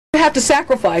have to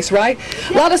sacrifice, right?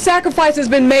 A lot of sacrifice has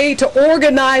been made to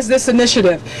organize this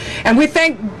initiative. And we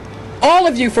thank all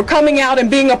of you for coming out and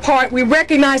being a part. We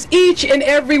recognize each and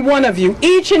every one of you.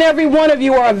 Each and every one of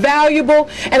you are valuable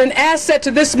and an asset to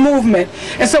this movement.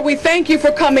 And so we thank you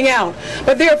for coming out.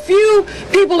 But there are few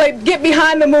people that get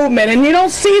behind the movement, and you don't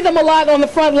see them a lot on the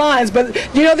front lines, but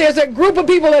you know, there's a group of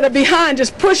people that are behind,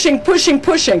 just pushing, pushing,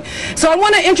 pushing. So I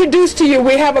want to introduce to you,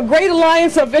 we have a great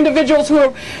alliance of individuals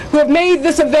who have made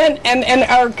this event and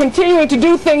are continuing to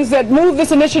do things that move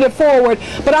this initiative forward.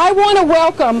 But I want to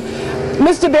welcome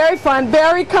Mr. Barry Funt.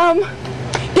 Barry, come.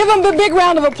 Give him a big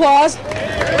round of applause.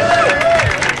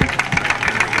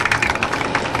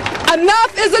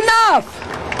 Enough is enough.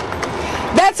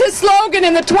 That's his slogan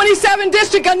in the 27th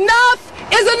district. Enough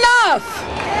is enough.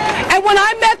 And when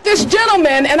I met this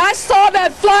gentleman and I saw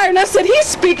that flyer and I said, he's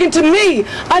speaking to me.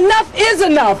 Enough is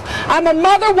enough. I'm a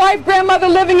mother, wife, grandmother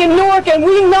living in Newark, and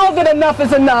we know that enough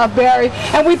is enough, Barry.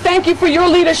 And we thank you for your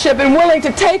leadership and willing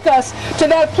to take us to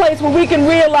that place where we can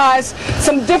realize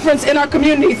some difference in our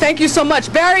community. Thank you so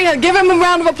much. Barry, give him a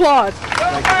round of applause.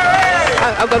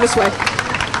 I'll go this way.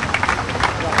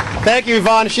 Thank you,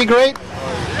 Yvonne. Is she great?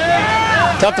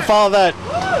 Tough to follow that.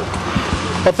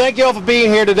 Well, thank you all for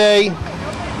being here today.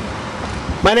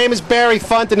 My name is Barry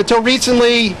Funt, and until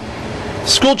recently,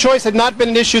 school choice had not been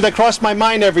an issue that crossed my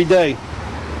mind every day.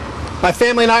 My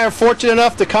family and I are fortunate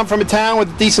enough to come from a town with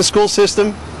a decent school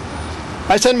system.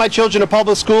 I send my children to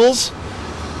public schools.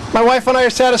 My wife and I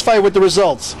are satisfied with the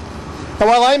results. And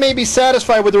while I may be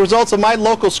satisfied with the results of my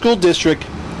local school district,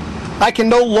 I can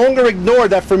no longer ignore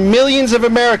that for millions of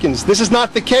Americans, this is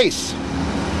not the case.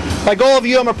 Like all of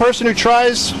you, I'm a person who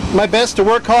tries my best to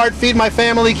work hard, feed my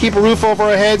family, keep a roof over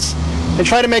our heads, and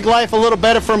try to make life a little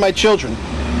better for my children.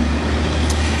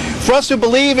 For us who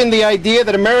believe in the idea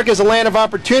that America is a land of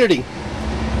opportunity,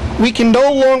 we can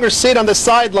no longer sit on the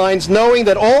sidelines knowing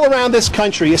that all around this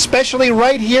country, especially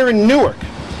right here in Newark,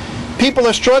 people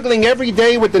are struggling every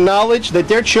day with the knowledge that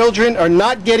their children are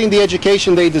not getting the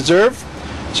education they deserve,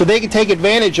 so they can take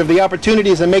advantage of the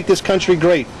opportunities that make this country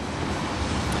great.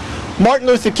 Martin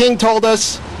Luther King told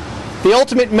us, the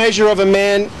ultimate measure of a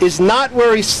man is not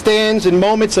where he stands in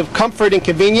moments of comfort and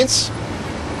convenience,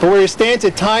 but where he stands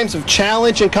at times of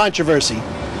challenge and controversy.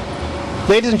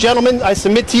 Ladies and gentlemen, I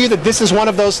submit to you that this is one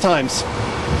of those times.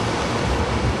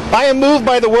 I am moved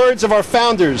by the words of our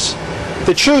founders,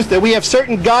 the truth that we have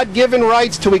certain God-given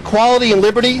rights to equality and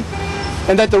liberty,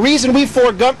 and that the reason we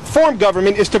form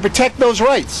government is to protect those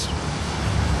rights.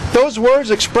 Those words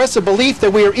express a belief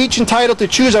that we are each entitled to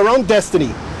choose our own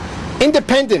destiny,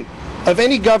 independent of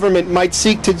any government might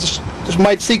seek to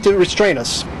restrain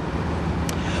us.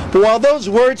 But while those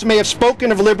words may have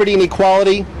spoken of liberty and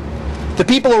equality, the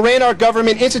people who ran our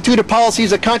government instituted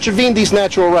policies that contravened these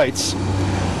natural rights.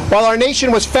 While our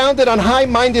nation was founded on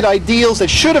high-minded ideals that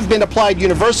should have been applied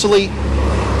universally,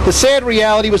 the sad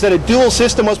reality was that a dual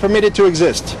system was permitted to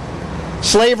exist.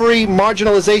 Slavery,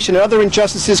 marginalization, and other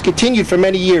injustices continued for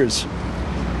many years.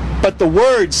 But the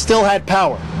words still had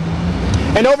power.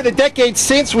 And over the decades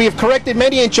since, we have corrected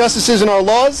many injustices in our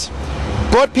laws,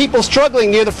 brought people struggling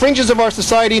near the fringes of our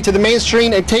society into the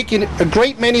mainstream, and taken a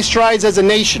great many strides as a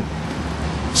nation.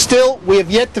 Still, we have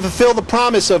yet to fulfill the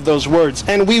promise of those words,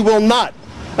 and we will not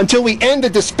until we end the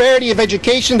disparity of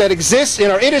education that exists in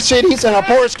our inner cities and our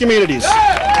poorest communities.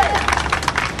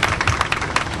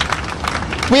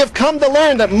 We have come to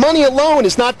learn that money alone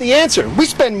is not the answer. We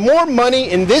spend more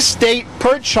money in this state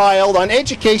per child on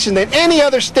education than any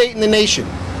other state in the nation.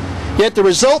 Yet the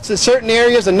results in certain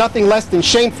areas are nothing less than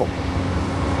shameful.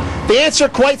 The answer,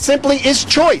 quite simply, is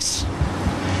choice.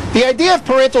 The idea of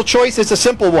parental choice is a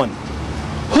simple one.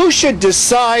 Who should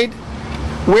decide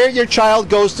where your child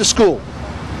goes to school?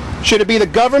 Should it be the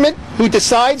government who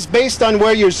decides based on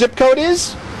where your zip code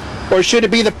is? Or should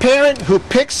it be the parent who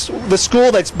picks the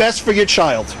school that's best for your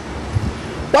child?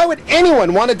 Why would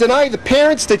anyone want to deny the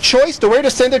parents the choice to where to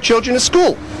send their children to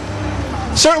school?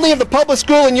 Certainly if the public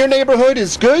school in your neighborhood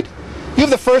is good, you have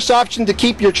the first option to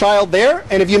keep your child there,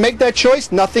 and if you make that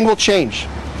choice, nothing will change.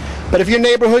 But if your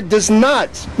neighborhood does not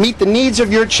meet the needs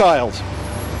of your child,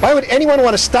 why would anyone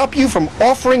want to stop you from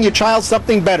offering your child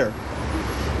something better?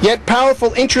 Yet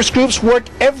powerful interest groups work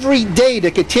every day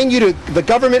to continue the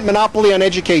government monopoly on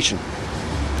education.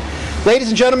 Ladies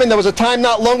and gentlemen, there was a time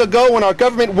not long ago when our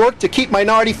government worked to keep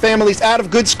minority families out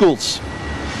of good schools.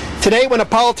 Today, when a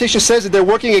politician says that they're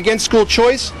working against school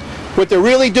choice, what they're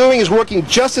really doing is working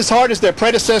just as hard as their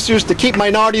predecessors to keep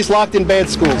minorities locked in bad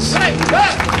schools.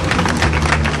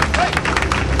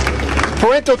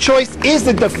 Parental choice is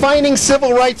the defining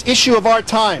civil rights issue of our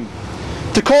time.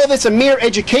 To call this a mere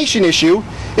education issue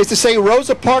is to say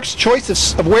Rosa Parks'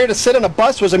 choice of where to sit on a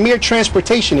bus was a mere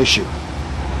transportation issue.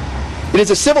 It is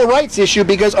a civil rights issue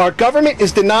because our government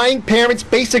is denying parents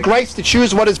basic rights to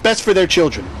choose what is best for their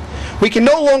children. We can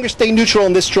no longer stay neutral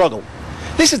in this struggle.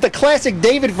 This is the classic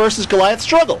David versus Goliath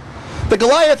struggle. The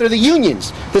Goliath are the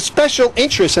unions, the special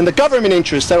interests, and the government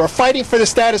interests that are fighting for the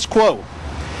status quo.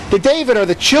 The David are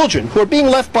the children who are being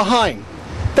left behind.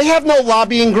 They have no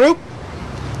lobbying group.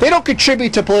 They don't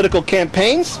contribute to political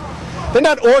campaigns. They're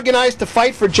not organized to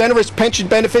fight for generous pension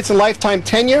benefits and lifetime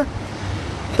tenure.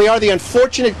 They are the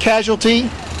unfortunate casualty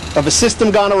of a system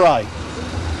gone awry.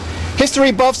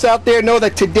 History buffs out there know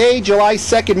that today, July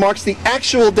 2nd, marks the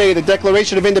actual day the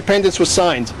Declaration of Independence was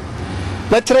signed.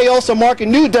 Let today also mark a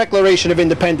new Declaration of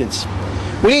Independence.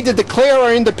 We need to declare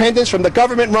our independence from the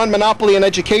government-run monopoly on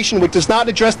education, which does not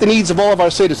address the needs of all of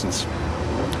our citizens.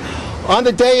 On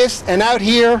the dais and out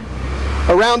here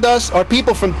around us are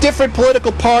people from different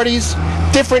political parties,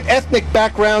 different ethnic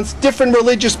backgrounds, different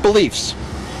religious beliefs.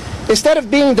 Instead of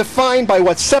being defined by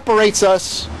what separates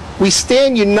us, we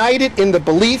stand united in the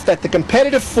belief that the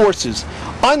competitive forces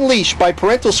unleashed by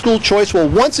parental school choice will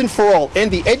once and for all end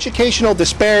the educational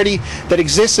disparity that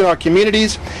exists in our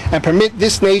communities and permit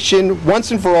this nation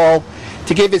once and for all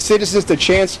to give its citizens the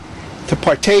chance to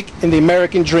partake in the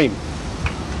American dream.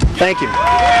 Thank you.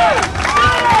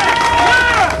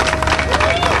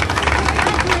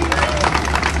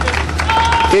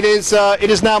 It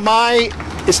is now my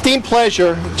esteemed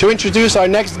pleasure to introduce our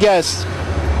next guest,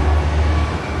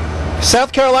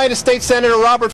 South Carolina State Senator Robert